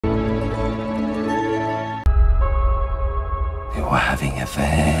were having a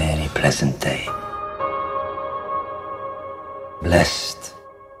very pleasant day. Blessed.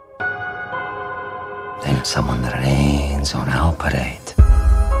 Then someone rains on our parade.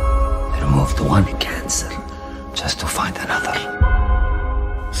 They removed one cancer just to find another.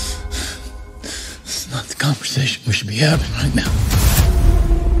 This is not the conversation we should be having right now.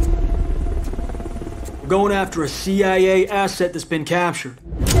 We're going after a CIA asset that's been captured.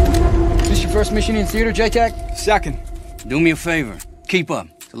 Is this your first mission in theater, JTAC? Second. Do me a favor. Keep up.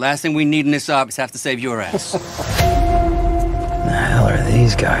 The last thing we need in this op is have to save your ass. The hell are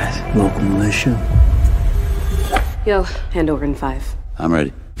these guys? Local militia. Yo, hand over in 5. I'm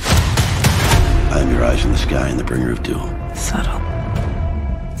ready. I am your eyes in the sky and the bringer of doom. Subtle.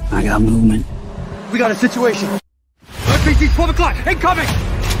 I got movement. We got a situation. RPG 12 o'clock, incoming!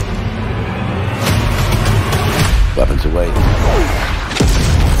 Weapons away.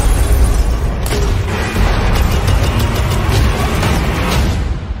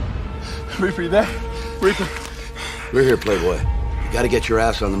 Reaper, you there? Reaper. We're here, Playboy. You gotta get your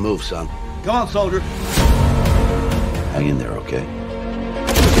ass on the move, son. Come on, soldier. Hang in there, okay?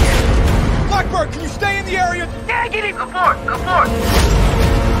 Blackbird, can you stay in the area? Yeah, get him. Go for it. Go for it.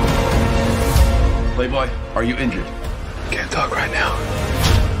 Playboy, are you injured? Can't talk right now.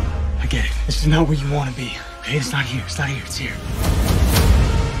 I get it. This is not where you want to be. Okay, it's not here. It's not here. It's here.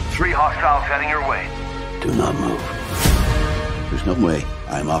 3 hostiles heading your way. Do not move. There's no way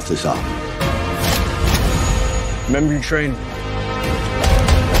I am off this op. Remember your training.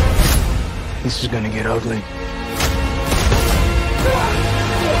 This is gonna get ugly.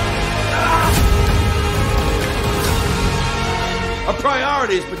 Our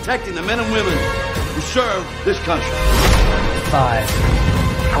priority is protecting the men and women who serve this country. 5,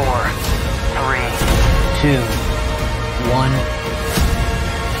 4, 3, 2, 1.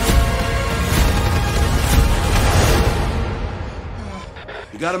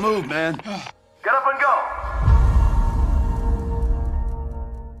 You gotta move, man.